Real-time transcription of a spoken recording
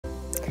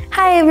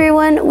Hi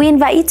everyone, we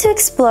invite you to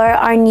explore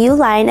our new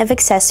line of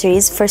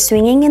accessories for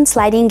swinging and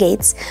sliding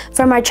gates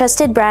from our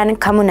trusted brand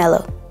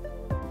COMUNELLO.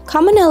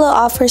 COMUNELLO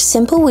offers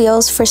simple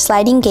wheels for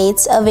sliding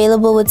gates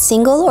available with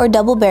single or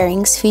double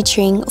bearings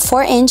featuring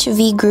 4-inch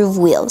V-groove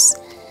wheels.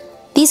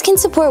 These can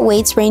support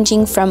weights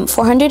ranging from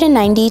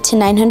 490 to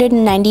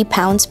 990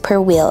 pounds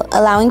per wheel,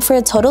 allowing for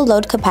a total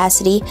load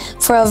capacity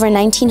for over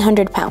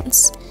 1,900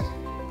 pounds.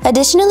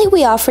 Additionally,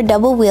 we offer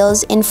double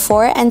wheels in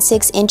 4 and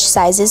 6-inch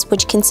sizes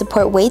which can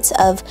support weights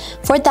of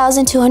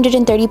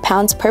 4,230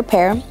 pounds per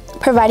pair,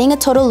 providing a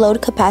total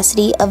load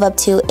capacity of up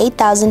to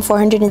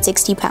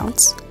 8,460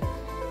 pounds.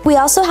 We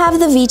also have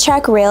the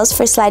V-track rails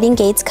for sliding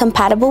gates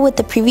compatible with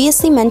the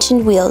previously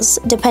mentioned wheels,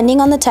 depending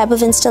on the type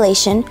of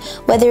installation,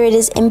 whether it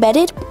is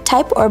embedded,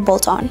 type, or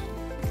bolt-on.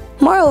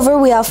 Moreover,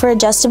 we offer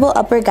adjustable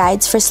upper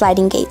guides for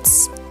sliding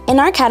gates. In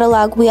our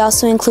catalog, we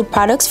also include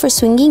products for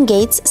swinging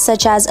gates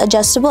such as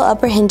adjustable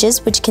upper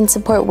hinges which can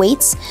support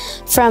weights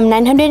from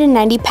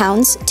 990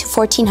 pounds to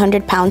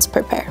 1,400 pounds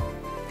per pair.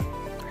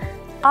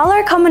 All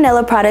our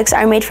COMUNELLO products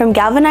are made from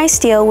galvanized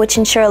steel which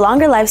ensure a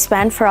longer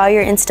lifespan for all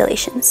your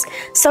installations.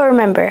 So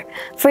remember,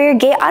 for your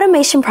gate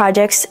automation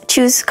projects,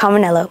 choose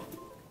COMUNELLO.